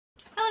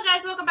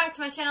guys, welcome back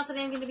to my channel.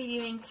 Today I'm going to be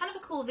doing kind of a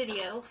cool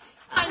video.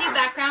 A new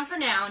background for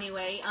now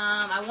anyway.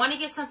 I want to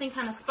get something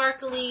kind of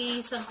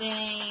sparkly, something,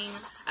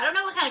 I don't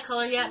know what kind of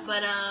color yet,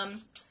 but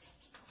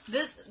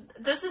this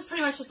is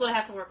pretty much just what I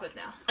have to work with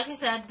now. Like I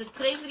said,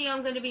 today's video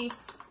I'm going to be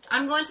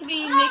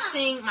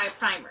mixing my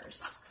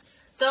primers.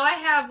 So I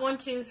have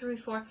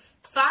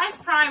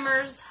 5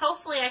 primers.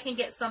 Hopefully I can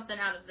get something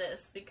out of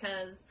this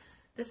because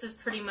this is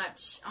pretty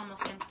much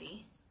almost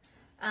empty.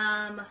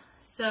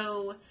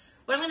 So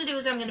what I'm going to do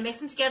is I'm going to mix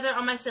them together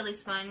on my silly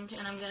sponge,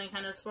 and I'm going to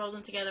kind of swirl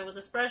them together with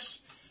this brush,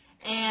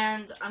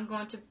 and I'm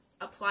going to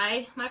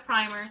apply my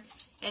primer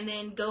and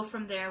then go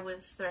from there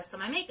with the rest of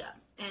my makeup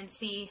and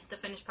see the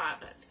finished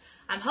product.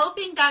 I'm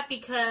hoping that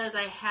because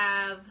I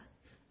have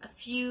a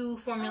few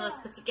formulas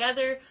put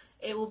together,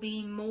 it will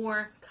be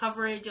more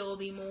coverage, it will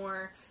be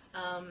more,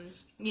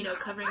 you know,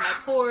 covering my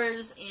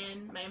pores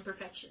and my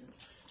imperfections.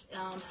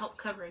 Help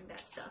covering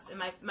that stuff, and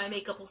my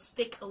makeup will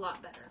stick a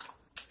lot better.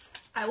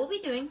 I will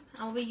be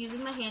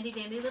using my handy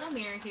dandy little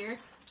mirror here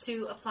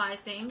to apply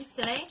things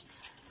today.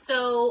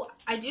 So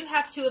I do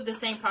have 2 of the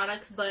same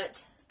products,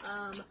 but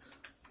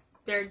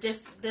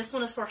this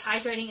one is for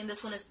hydrating and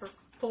this one is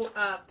for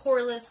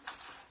poreless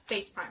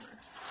face primer.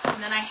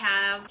 And then I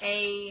have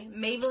a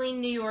Maybelline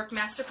New York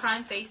Master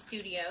Prime Face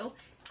Studio.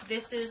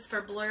 This is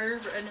for blur,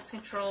 redness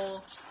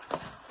control,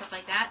 stuff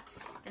like that.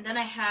 And then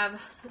I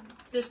have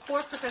this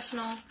Pore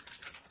Professional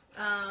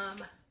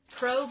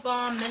Pro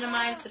Balm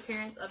Minimized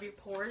Appearance of Your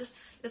Pores.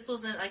 This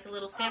was in like a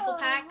little sample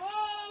pack,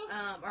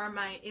 or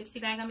my Ipsy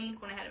bag, I mean,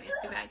 when I had an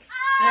Ipsy bag.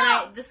 And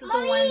then this is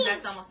the one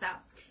that's almost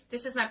out.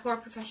 This is my Pore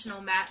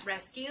Professional Matte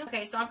Rescue.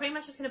 Okay, so I'm pretty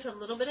much just going to put a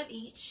little bit of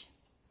each.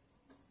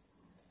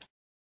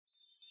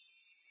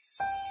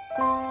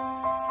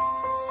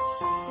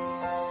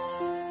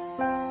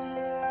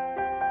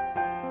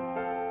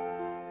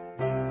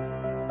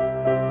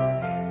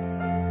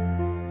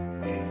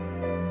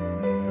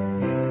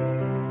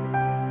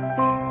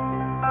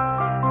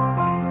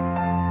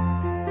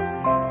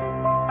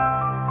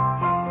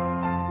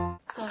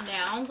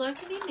 I'm going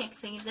to be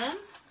mixing them.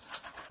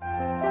 I'm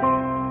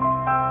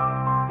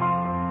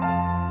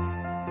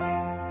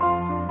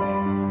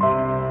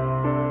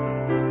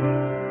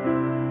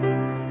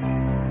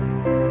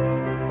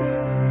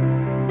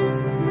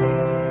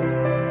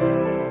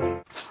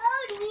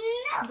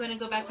going to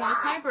go back in with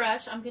my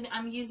brush.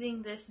 I'm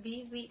using this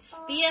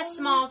BS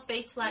Small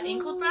Face Flat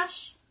Angled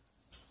brush.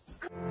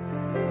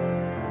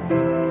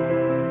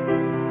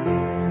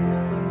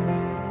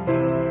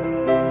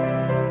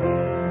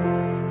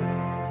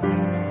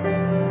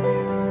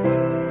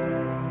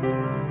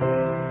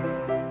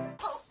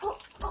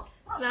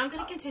 Now I'm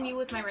going to continue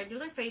with my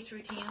regular face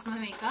routine with my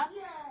makeup.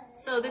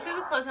 So this is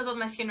a close-up of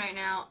my skin right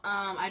now.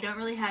 I don't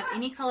really have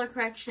any color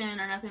correction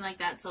or nothing like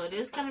that, so it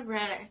is kind of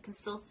red. I can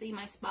still see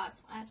my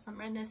spots. I have some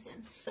redness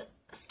and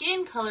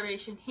skin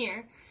coloration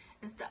here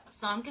and stuff.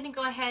 So I'm going to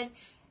go ahead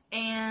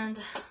and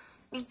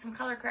make some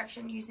color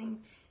correction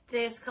using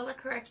this color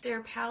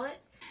corrector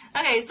palette.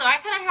 Okay, so I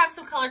kind of have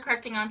some color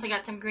correcting on, so I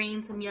got some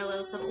green, some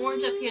yellow, some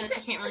orange up here that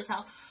you can't really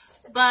tell.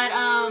 But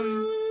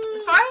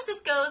as far as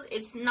this goes,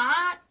 it's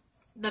not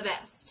the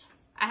best.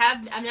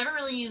 I've never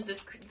really used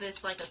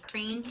this like a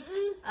cream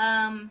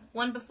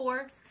one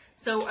before,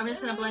 so I'm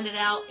just gonna blend it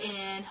out,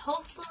 and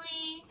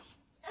hopefully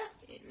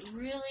it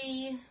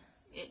really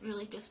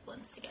just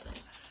blends together.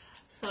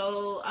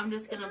 So I'm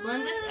just gonna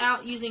blend this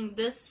out using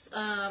this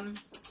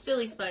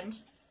silly sponge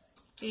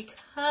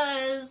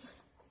because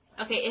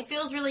it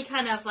feels really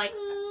kind of like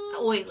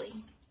oily.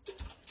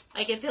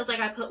 Like it feels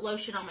like I put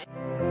lotion on my.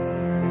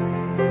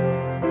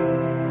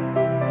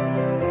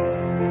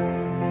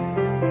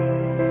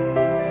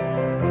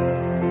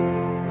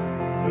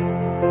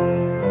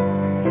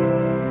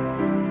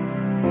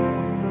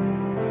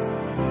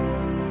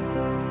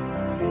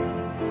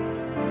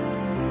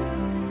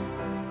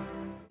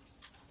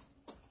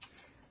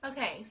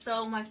 Okay,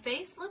 so my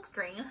face looks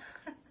green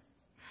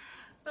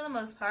for the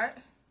most part.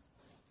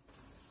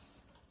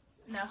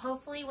 Now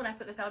hopefully when I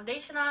put the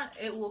foundation on,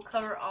 it will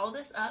cover all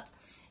this up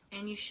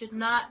and you should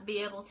not be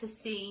able to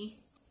see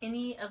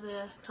any of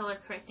the color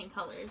correcting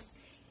colors.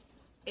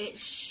 It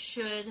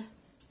should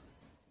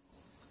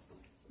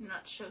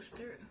not show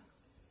through.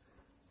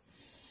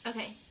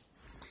 Okay,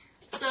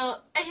 so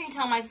as you can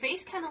tell, my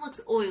face kind of looks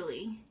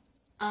oily.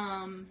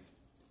 My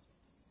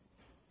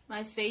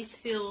face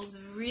feels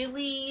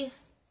really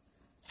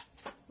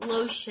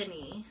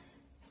lotiony.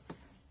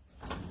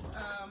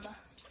 Let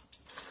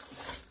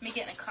me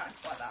get a cotton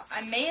swab out.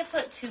 I may have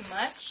put too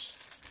much,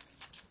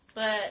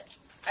 but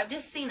I've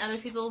just seen other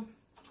people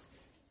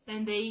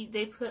and they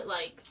put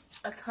like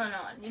a ton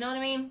on. You know what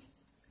I mean?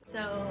 So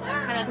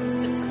I kind of just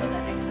took some of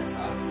that excess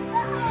off.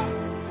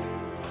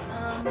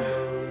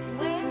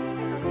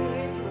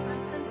 Where is my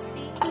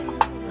concealer?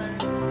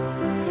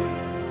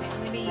 Okay, I'm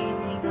gonna be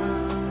using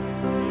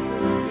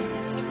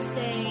Maybelline Super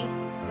Stay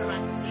for my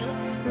concealer.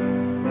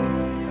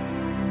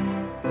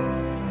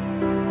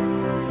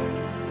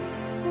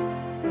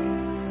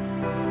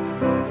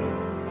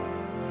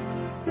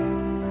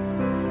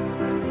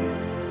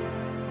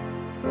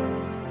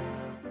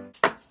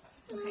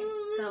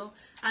 So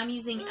I'm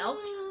using e.l.f.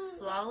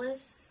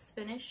 Flawless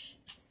Finish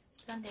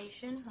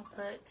Foundation. I'll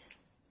put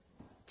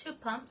 2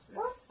 pumps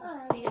and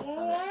see how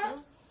that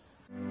goes.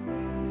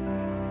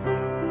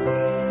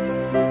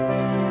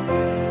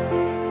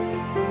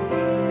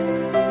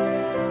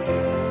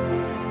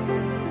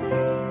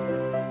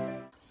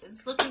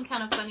 It's looking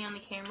kind of funny on the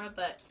camera,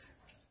 but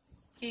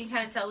you can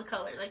kind of tell the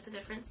color, like the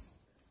difference.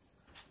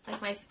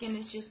 Like my skin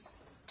is just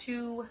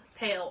too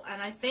pale,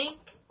 and I think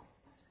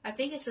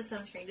it's the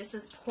sunscreen. This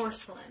is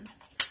porcelain.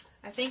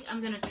 I think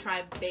I'm gonna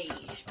try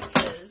beige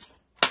because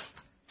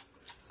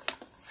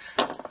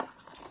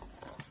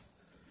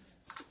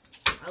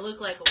I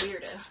look like a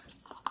weirdo.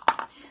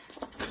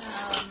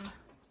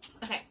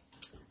 Okay,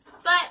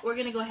 but we're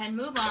gonna go ahead and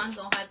move on.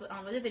 Go ahead and put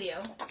on with the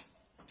video.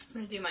 I'm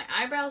gonna do my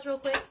eyebrows real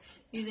quick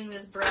using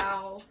this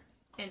brow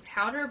and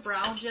powder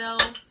brow gel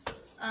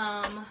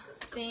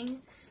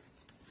thing.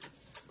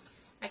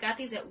 I got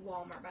these at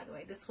Walmart, by the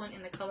way. This one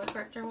and the color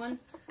corrector one.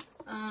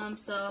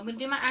 So I'm gonna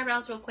do my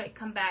eyebrows real quick.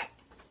 Come back,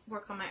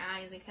 work on my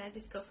eyes, and kind of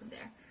just go from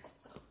there.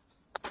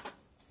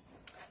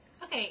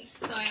 Okay,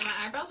 so my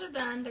eyebrows are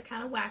done. They're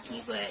kind of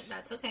wacky, but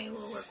that's okay.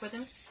 We'll work with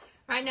them.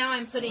 Right now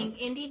I'm putting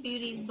Indie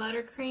Beauty's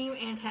Buttercream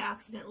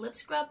Antioxidant Lip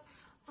Scrub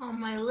on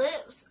my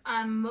lips.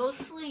 I'm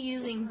mostly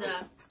using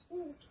the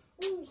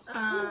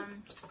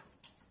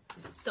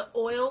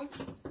oil.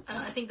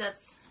 I think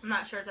that's, I'm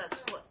not sure if that's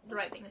what the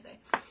right thing to say.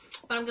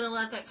 But I'm going to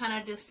let that kind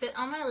of just sit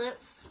on my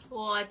lips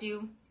while I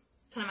do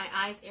kind of my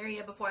eyes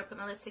area before I put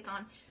my lipstick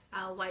on.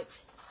 I'll wipe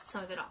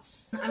some of it off.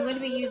 I'm going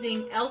to be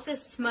using e.l.f.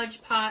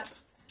 Smudge Pot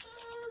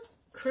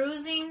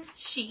Cruising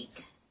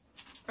Chic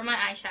for my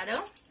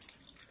eyeshadow.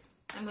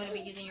 I'm going to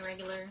be using a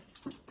regular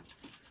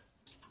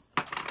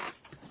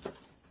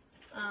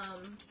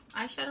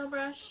eyeshadow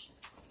brush.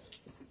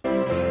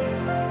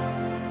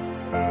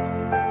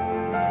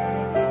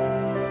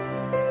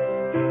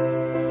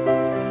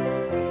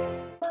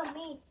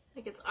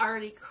 Like it's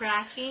already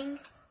cracking,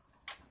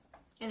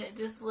 and it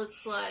just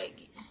looks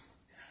like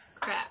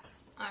crap,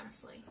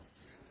 honestly.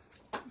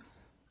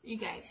 You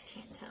guys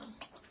can't tell.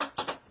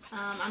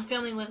 I'm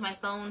filming with my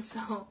phone,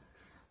 so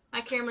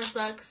my camera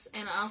sucks,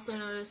 and I also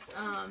noticed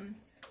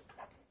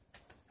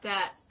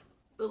that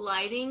the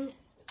lighting,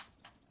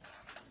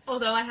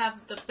 although I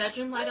have the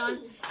bedroom light on,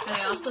 and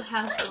I also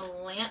have a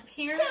lamp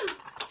here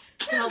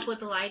to help with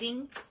the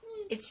lighting,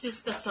 it's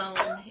just the phone.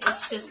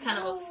 It's just kind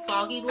of a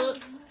foggy look,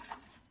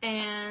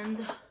 and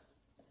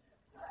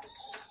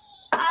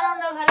I don't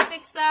know how to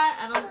fix that.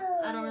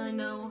 I don't really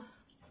know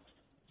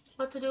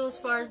what to do as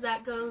far as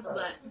that goes,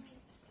 but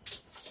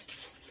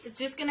it's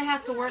just gonna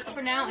have to work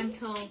for now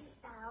until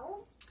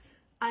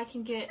I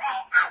can get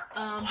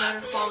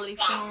better quality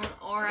phone,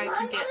 or I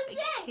can get a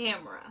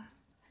camera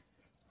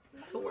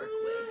to work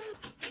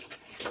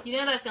with. You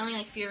know that feeling,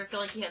 like if you ever feel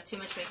like you have too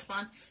much makeup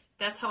on?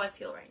 That's how I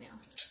feel right now.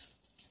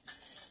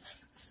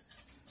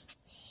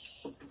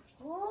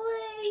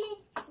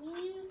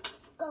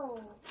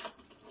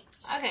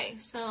 Okay,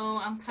 so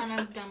I'm kind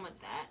of done with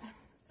that.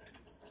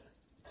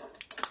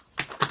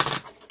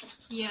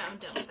 Yeah, I'm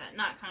done with that.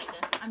 Not kinda.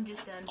 I'm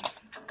just done.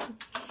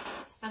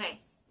 Okay,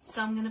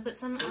 so I'm going to put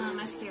some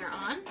mascara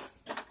on.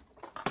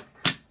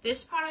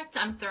 This product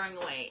I'm throwing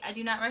away. I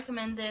do not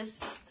recommend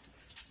this.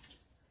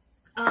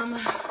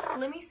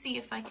 Let me see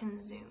if I can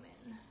zoom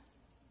in.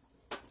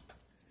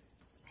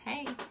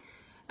 Hey.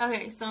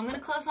 Okay, so I'm going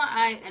to close my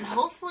eyes, and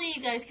hopefully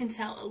you guys can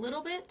tell a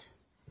little bit,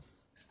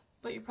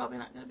 but you're probably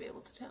not going to be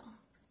able to tell.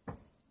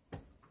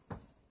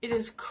 It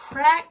is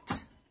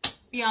cracked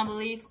beyond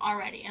belief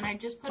already, and I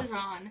just put it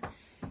on,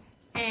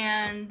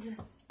 and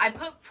I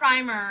put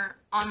primer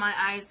on my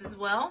eyes as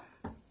well.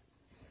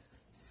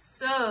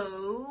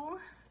 So,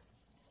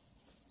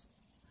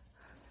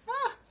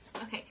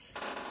 okay,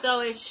 so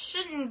it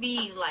shouldn't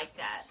be like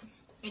that.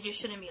 It just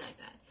shouldn't be like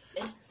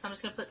that. So I'm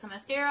just going to put some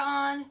mascara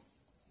on.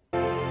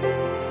 I'm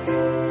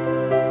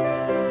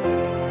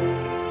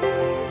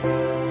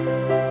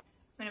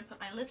going to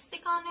put my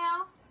lipstick on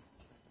now.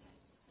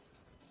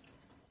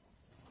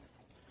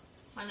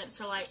 My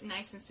lips are like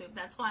nice and smooth.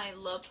 That's why I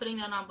love putting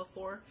that on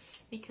before,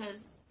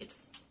 because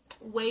it's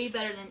way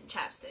better than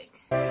chapstick.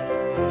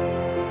 That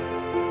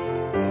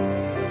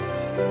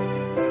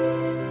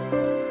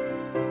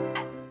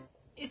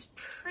is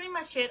pretty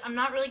much it. I'm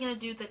not really going to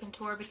do the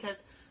contour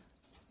because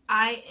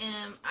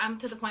I'm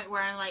to the point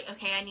where I'm like,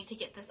 okay, I need to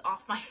get this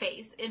off my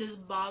face. It is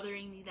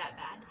bothering me that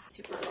bad.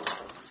 Super.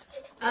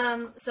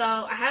 So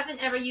I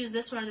haven't ever used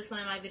this one or this one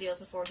in my videos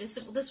before. This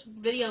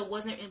video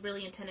wasn't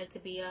really intended to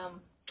be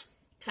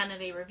kind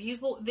of a review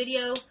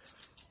video,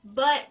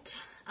 but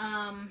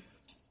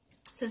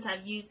since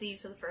I've used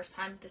these for the first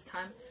time this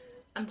time,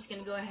 I'm just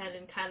going to go ahead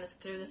and kind of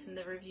throw this in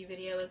the review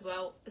video as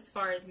well, as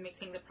far as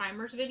mixing the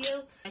primers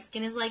video. My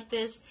skin is like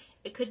this.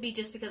 It could be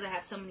just because I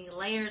have so many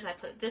layers. I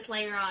put this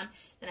layer on,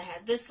 then I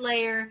had this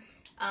layer.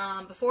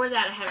 Before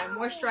that, I had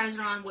my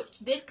moisturizer on, which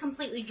did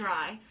completely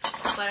dry,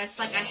 but it's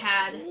like I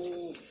had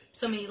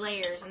so many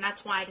layers, and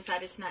that's why I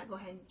decided to not go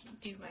ahead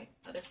and do my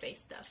other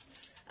face stuff.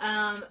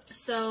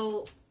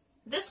 So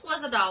this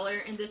was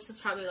 $1, and this is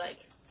probably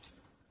like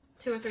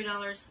 $2 or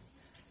 $3.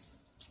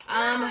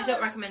 I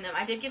don't recommend them.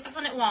 I did get this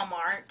one at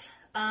Walmart.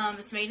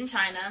 It's made in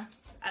China.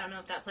 I don't know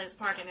if that plays a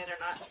part in it or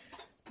not.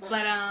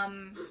 But,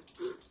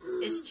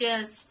 it's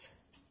just,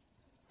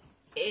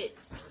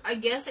 I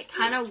guess it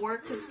kind of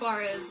worked as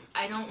far as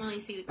I don't really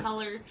see the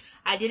color.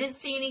 I didn't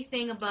see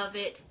anything above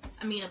it.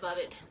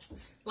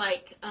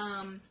 Like,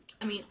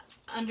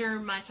 under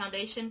my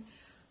foundation.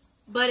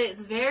 But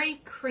it's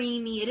very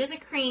creamy. It is a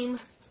cream,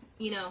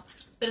 you know,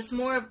 but it's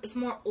more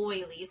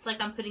oily. It's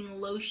like I'm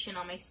putting lotion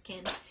on my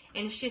skin.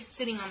 And it's just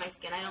sitting on my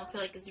skin. I don't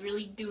feel like it's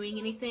really doing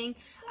anything.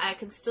 I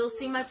can still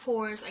see my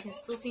pores. I can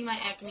still see my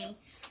acne.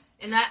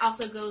 And that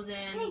also goes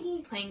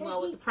in playing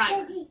well with the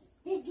primer.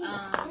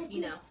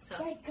 You know, so.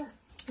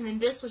 And then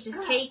this was just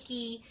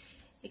cakey,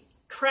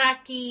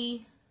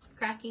 crusty,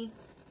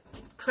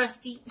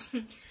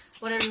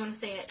 whatever you want to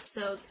say it.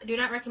 So I do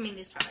not recommend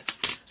these products.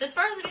 But as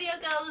far as the video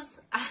goes,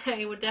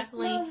 I would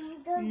definitely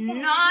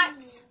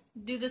not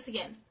do this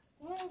again.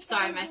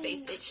 Sorry, my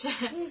face itched.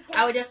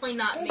 I would definitely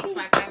not mix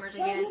my primers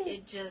again.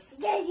 It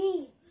just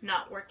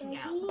not working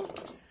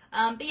out.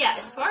 But yeah,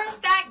 as far as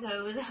that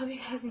goes, I hope you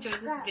guys enjoyed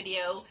this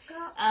video.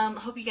 I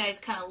hope you guys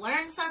kind of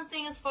learned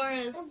something as far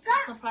as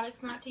some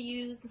products not to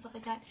use and stuff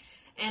like that.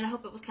 And I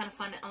hope it was kind of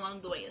fun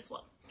along the way as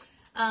well.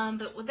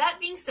 But with that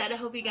being said, I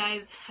hope you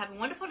guys have a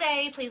wonderful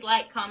day. Please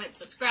like, comment,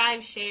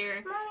 subscribe,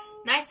 share.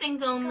 Nice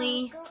things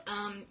only.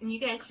 And you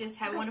guys just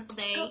have a wonderful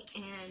day.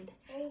 And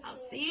I'll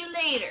see you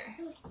later.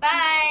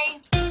 Bye.